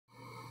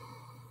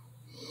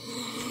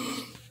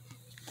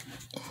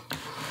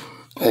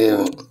Hey,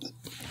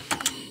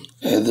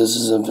 hey, this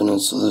is Infinite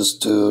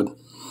Solicitude.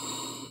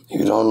 If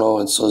you don't know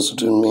what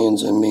solicitude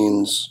means, it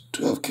means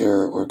to have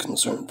care or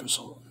concern for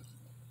someone.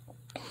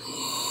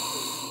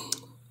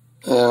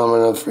 And I'm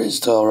gonna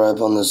freestyle rap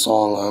on this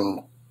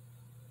song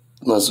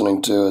I'm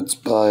listening to. It's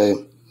by,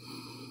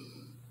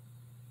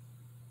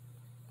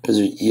 is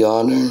it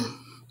Yawner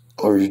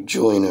or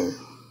Joiner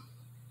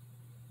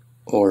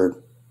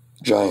or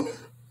Giner?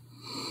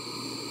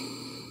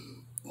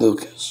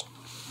 Lucas.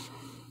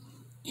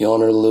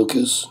 Yawner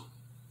Lucas.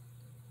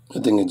 I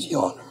think it's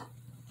Yawner.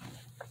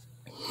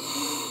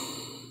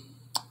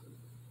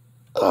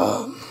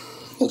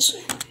 Let's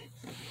see.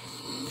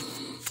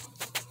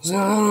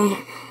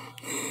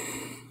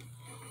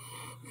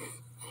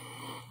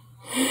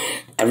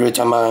 Every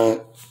time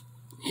I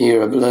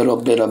hear a little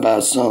bit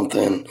about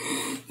something,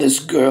 this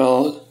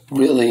girl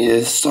really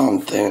is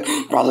something.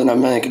 Probably not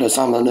making it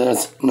something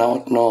that's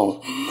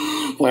no.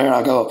 Where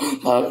I go,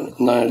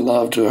 my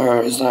love to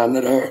her is not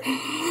at her.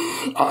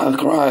 I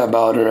cry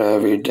about her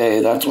every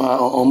day. That's why I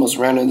almost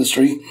ran in the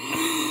street.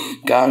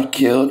 Got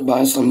killed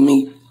by some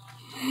meat.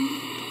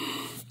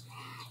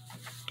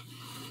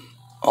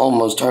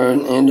 Almost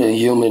turned into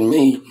human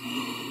meat.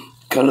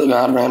 Could have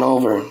got ran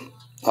over.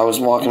 I was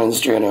walking in the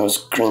street and I was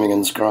screaming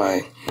and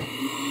crying.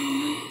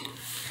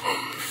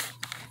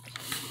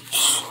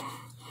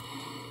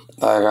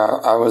 Like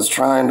I was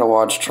trying to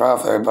watch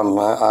traffic, but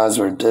my eyes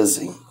were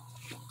dizzy.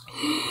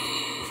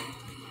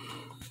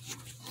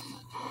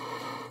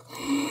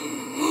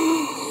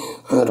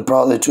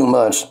 Probably too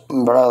much.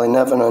 Probably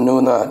never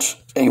knew much.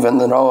 Even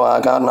though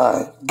I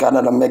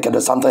gotta make it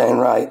to something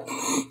right.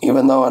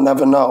 Even though I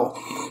never know.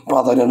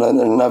 Probably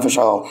never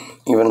show.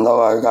 Even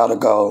though I gotta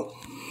go.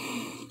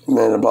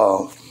 Made a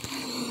blow.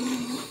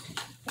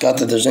 Got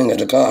the thing at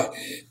the car.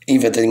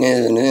 Even thing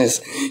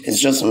is, it's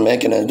just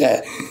making it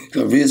that.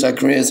 The reason I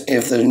Chris,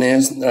 if there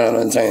is,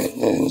 I'm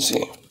saying,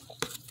 see.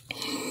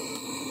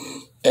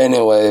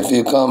 Anyway, if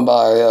you come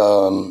by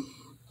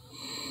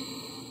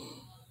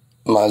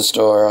my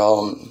store,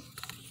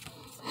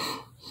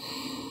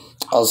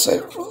 I'll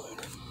save it for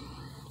later.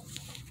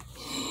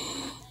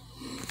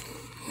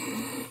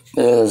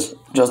 There's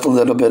just a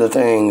little bit of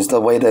things, the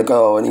way to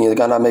go, and you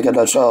gotta make it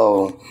a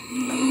show.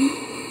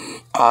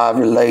 I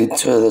relate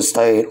to the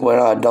state where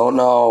I don't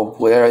know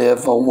where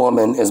if a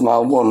woman is my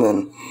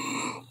woman.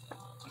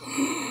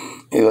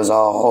 Because I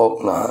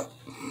hope not.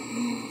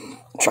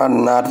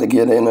 Trying not to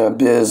get in her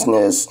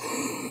business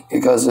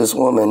because this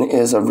woman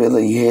is a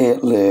really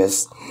hit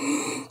list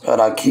that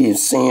I keep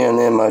seeing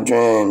in my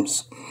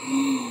dreams.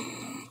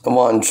 The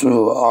one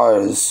true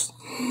artist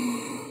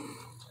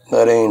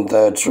that ain't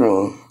that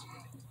true.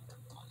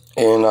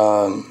 In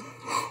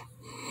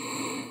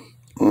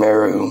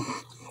Meru.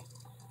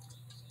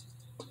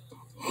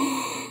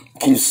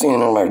 Keep seeing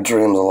her in my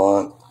dreams a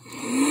lot.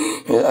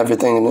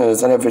 Everything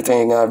is and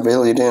everything I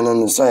really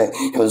didn't say.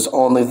 It was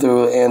only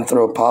through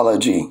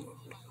anthropology.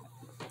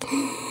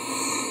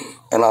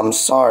 And I'm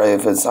sorry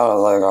if it sounded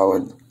like I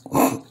would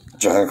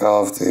jack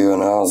off to you,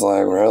 and I was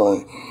like,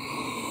 really?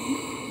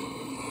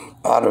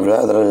 I'd have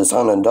rather a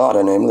son and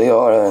daughter named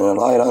Leora and a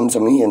light unto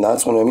me, and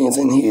that's what it means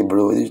in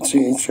Hebrew. It's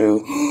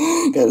true.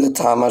 Get to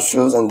tie my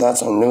shoes, and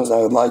that's some news I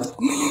would like,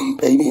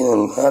 baby,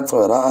 and that's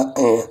what I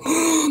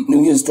am.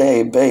 New Year's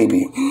Day,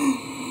 baby.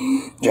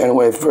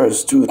 January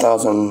 1st,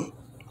 2000.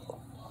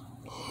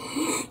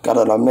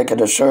 Gotta make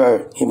it a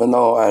shirt, even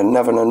though I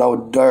never know no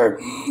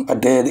dirt. I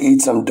did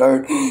eat some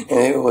dirt, and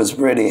it was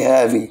pretty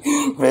heavy,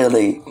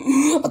 really.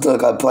 I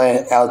took a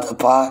plant out the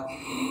pot.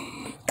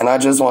 And I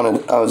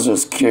was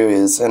just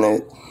curious, and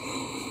it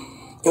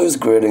was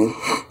gritty.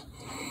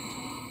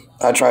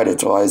 I tried it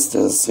twice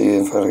to see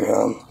if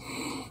I'm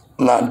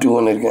not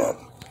doing it again.